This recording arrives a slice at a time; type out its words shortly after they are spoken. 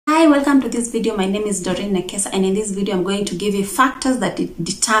Hi, welcome to this video. My name is Doreen Nekesa, and in this video I'm going to give you factors that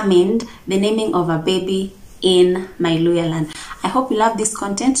determined the naming of a baby in my Luhya land. I hope you love this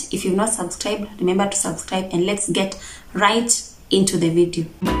content. If you've not subscribed, remember to subscribe, and let's get right into the video.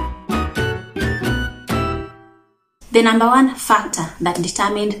 The number one factor that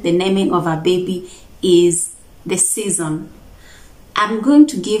determined the naming of a baby is the season. I'm going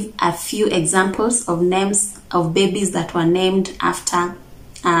to give a few examples of names of babies that were named after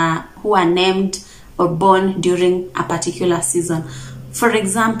who are named or born during a particular season. For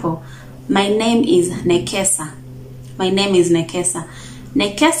example, my name is Nekesa. My name is Nekesa.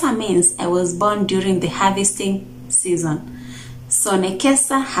 Nekesa means I was born during the harvesting season. So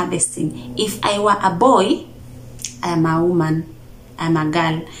Nekesa, harvesting. If I were a boy, I'm a woman, I'm a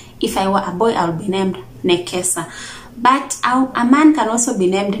girl. If I were a boy, I'll be named Nekesa. But a man can also be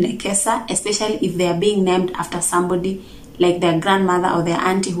named Nekesa, especially if they are being named after somebody like their grandmother or their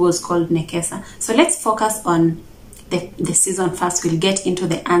auntie who was called Nekesa. So let's focus on the season first. We'll get into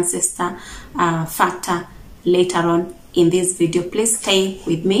the ancestor factor later on in this video. Please stay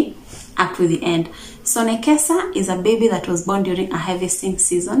with me up to the end. So Nekesa is a baby that was born during a harvesting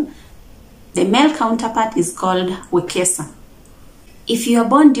season. The male counterpart is called Wekesa. If you are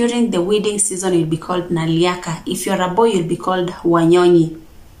born during the weeding season, you'll be called Naliaka. If you're a boy, you'll be called Wanyonyi.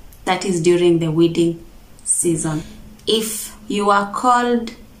 That is during the weeding season. If you are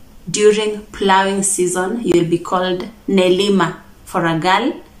called during plowing season, you'll be called Nelima for a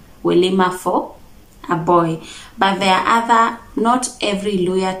girl, Welima for a boy. But there are other, not every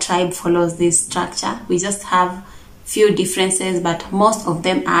Luhya tribe follows this structure. We just have few differences, but most of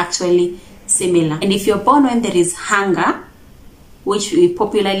them are actually similar. And if you're born when there is hunger, which we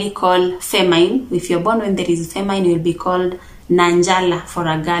popularly call famine, if you're born when there is famine, you'll be called Nanjala for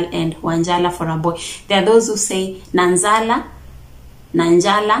a girl and Wanjala for a boy. There are those who say Nanzala,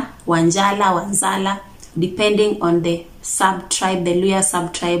 Nanjala, Wanjala, Wanzala, depending on the sub-tribe, the Luhya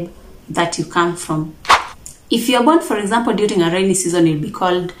sub-tribe that you come from. If you're born, for example, during a rainy season, you'll be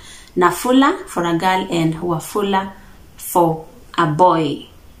called Nafula for a girl and Wafula for a boy.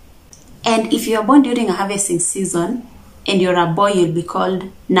 And if you're born during a harvesting season and you're a boy, you'll be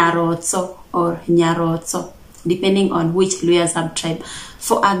called Narotso or Nyarotso, depending on which Luhya sub-tribe.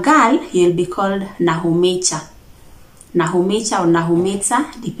 For a girl, you'll be called Nahumicha. Nahumicha or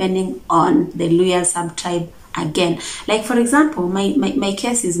Nahumitsa, depending on the Luhya sub-tribe again. Like for example, my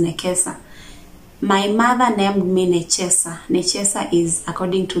case is Nekesa. My mother named me Nechesa. Nechesa is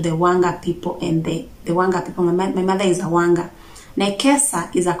according to the Wanga people, and the Wanga people, my mother is a Wanga.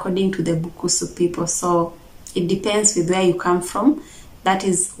 Nekesa is according to the Bukusu people. So it depends with where you come from. That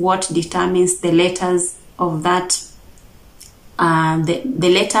is what determines the letters of that, the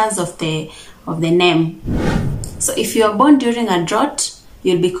letters of the name. So if you are born during a drought,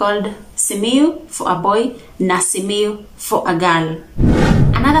 you'll be called Simiu for a boy, Nasimiu for a girl.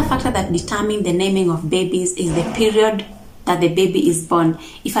 Another factor that determines the naming of babies is the period that the baby is born.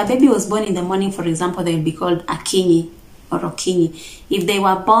 If a baby was born in the morning, for example, they will be called Akinyi or Okinyi. If they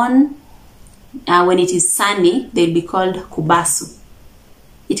were born when it is sunny, they'll be called Kubasu.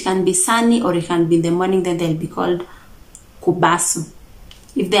 It can be sunny or it can be in the morning, then they'll be called Kubasu.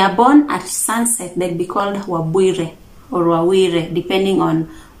 If they are born at sunset, they'll be called Wabuire or Wawire, depending on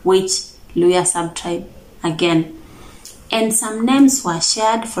which Luhya sub-tribe again. And some names were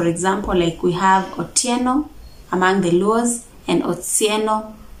shared. For example, like we have Otieno among the Luos and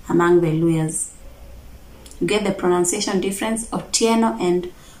Otsieno among the Luhyas. You get the pronunciation difference? Otieno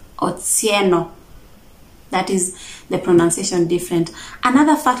and Otsieno. That is the pronunciation different.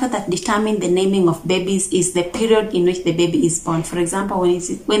 Another factor that determines the naming of babies is the period in which the baby is born. For example,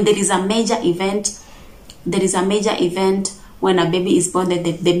 when there is a major event, when a baby is born,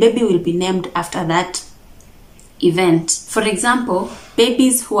 the baby will be named after that event. For example,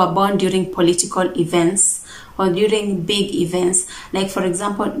 babies who are born during political events or during big events, like for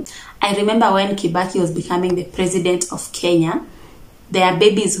example, I remember when Kibaki was becoming the president of Kenya, there are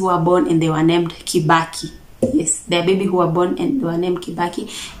babies who are born and they were named Kibaki. Yes, there are babies who were born and they were named Kibaki.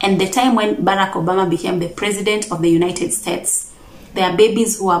 And the time when Barack Obama became the president of the United States, there are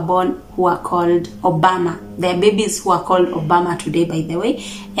babies who are born who are called Obama. There are babies who are called Obama today, by the way.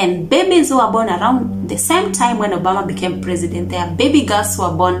 And babies who are born around the same time when Obama became president, there are baby girls who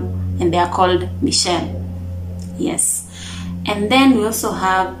are born and they are called Michelle. Yes. And then we also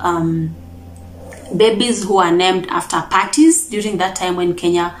have babies who are named after parties during that time when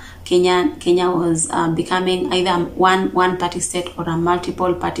Kenya was becoming either one party state or a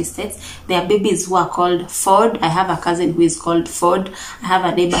multiple party states. There are babies who are called Ford. I have a cousin who is called Ford. I have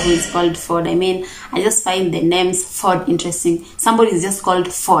a neighbor who is called Ford. I mean, I just find the names Ford interesting. Somebody is just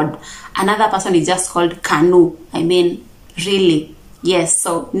called Ford. Another person is just called Canoe. I mean, really, yes.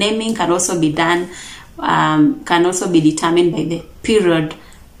 So naming can also be done, can also be determined by the period,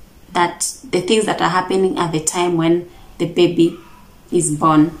 that the things that are happening at the time when the baby is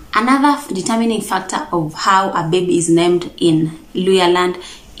born. Another determining factor of how a baby is named in Luhya land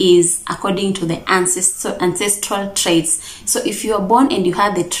is according to the ancestral traits. So if you are born and you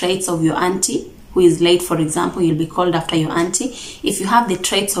have the traits of your auntie who is late, for example, you'll be called after your auntie. If you have the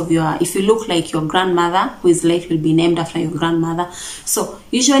traits of if you look like your grandmother who is late, you'll be named after your grandmother. So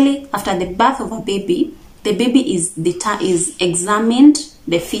usually after the birth of a baby, the baby is examined,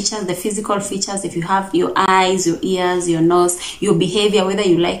 the features, the physical features. If you have your eyes, your ears, your nose, your behavior, whether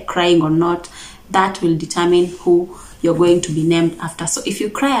you like crying or not, that will determine who you're going to be named after. So if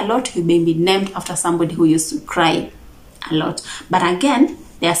you cry a lot, you may be named after somebody who used to cry a lot. But again,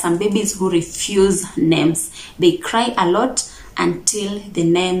 there are some babies who refuse names. They cry a lot until the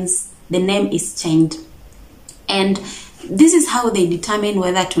name is changed. And this is how they determine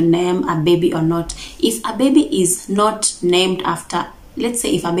whether to name a baby or not. If a baby is not named after, let's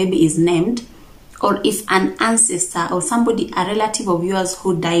say if a baby is named, or if an ancestor or somebody, a relative of yours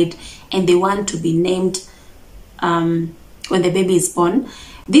who died, and they want to be named when the baby is born,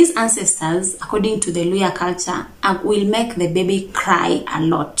 these ancestors, according to the Luhya culture, will make the baby cry a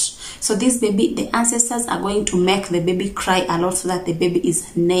lot. So the ancestors are going to make the baby cry a lot so that the baby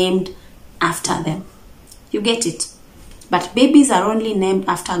is named after them. You get it? But babies are only named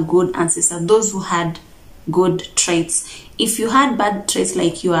after good ancestors, those who had good traits. If you had bad traits,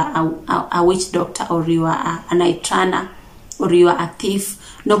 like you are a witch doctor, or you are a night runner, or you are a thief,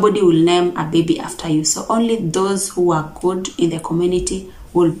 nobody will name a baby after you. So only those who are good in the community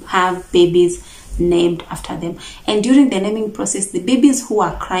will have babies named after them. And during the naming process, the babies who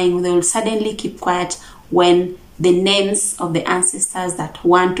are crying, they will suddenly keep quiet when the names of the ancestors that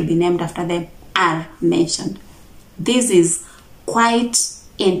want to be named after them are mentioned. This is quite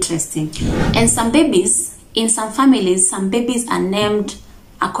interesting. And some babies, in some families, some babies are named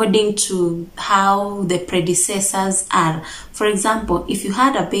according to how the predecessors are. For example, if you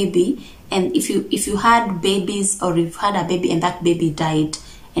had a baby, and if you had babies, or if you had a baby and that baby died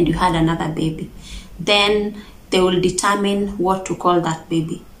and you had another baby, then they will determine what to call that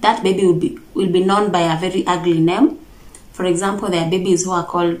baby. That baby will be known by a very ugly name. For example, there are people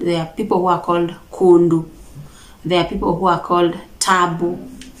who are called Kundu. There are people who are called Tabu.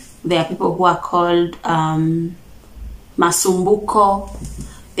 There are people who are called Masumbuko.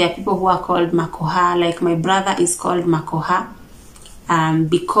 There are people who are called Makoha. Like my brother is called Makoha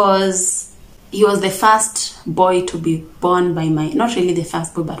because he was the first boy to be born by not really the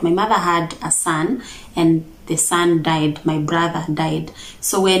first boy, but my mother had a son and the son died. My brother died.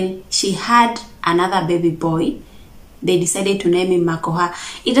 So when she had another baby boy, they decided to name him Makoha.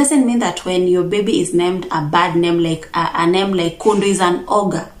 It doesn't mean that when your baby is named a bad name, like a name like Kundu is an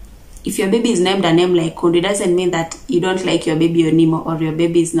ogre. If your baby is named a name like Kundu, it doesn't mean that you don't like your baby anymore, or your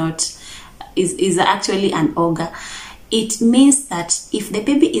baby is actually an ogre. It means that if the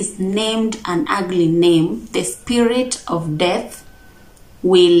baby is named an ugly name, the spirit of death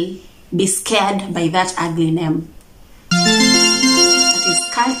will be scared by that ugly name. That is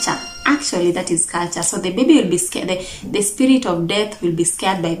culture. Actually, that is culture. So the baby will be scared. The spirit of death will be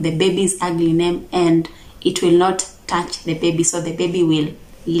scared by the baby's ugly name, and it will not touch the baby. So the baby will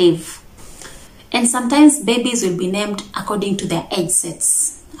live. And sometimes babies will be named according to their age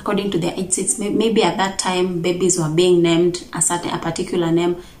sets. According to their age sets, maybe at that time babies were being named a particular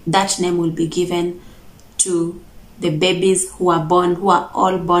name. That name will be given to the babies who are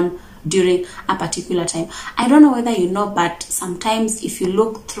all born during a particular time. I don't know whether you know, but sometimes if you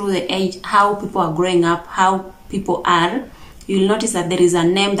look through the age, how people are growing up, how people are, you'll notice that there is a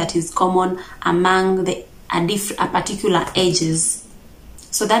name that is common among a particular ages.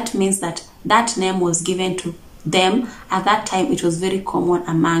 So that means that name was given to them at that time. It was very common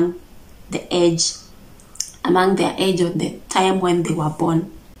among their age of the time when they were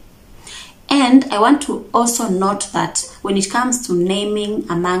born. And I want to also note that when it comes to naming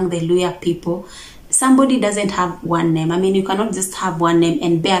among the Luhya people, somebody doesn't have one name. I mean, you cannot just have one name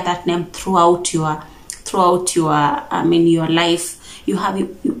and bear that name throughout your life.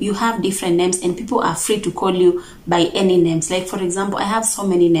 You have different names, and people are free to call you by any names. Like, for example, I have so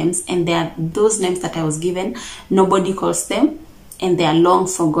many names, and there are those names that I was given, nobody calls them, and they are long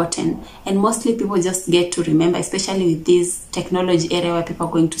forgotten. And mostly people just get to remember, especially with this technology area where people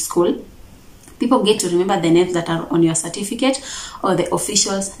are going to school, people get to remember the names that are on your certificate or the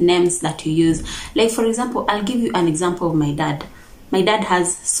official names that you use. Like for example, I'll give you an example of my dad. My dad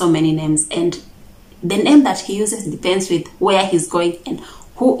has so many names, and the name that he uses depends with where he's going and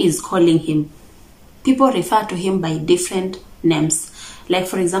who is calling him. People refer to him by different names. Like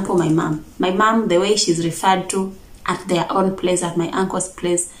for example, my mom. My mom, the way she's referred to at their own place, at my uncle's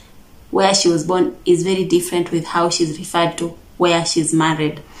place, where she was born, is very different with how she's referred to where she's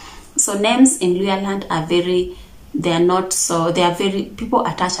married. So names in Luhya land are very, people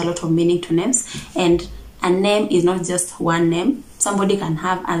attach a lot of meaning to names, and a name is not just one name. Somebody can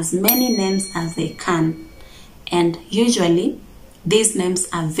have as many names as they can, and usually these names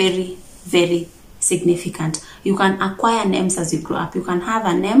are very, very significant. You can acquire names as you grow up. You can have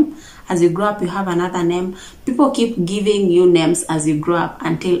a name as you grow up, you have another name. People keep giving you names as you grow up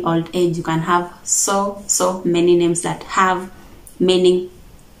until old age. You can have so many names that have meaning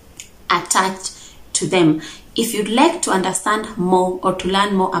attached to them. If you'd like to understand more or to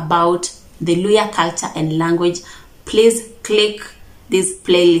learn more about the Luhya culture and language, please click this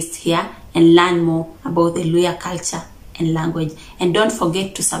playlist here and learn more about the Luhya culture and language. And don't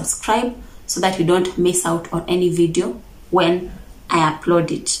forget to subscribe so that you don't miss out on any video when I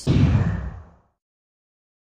upload it.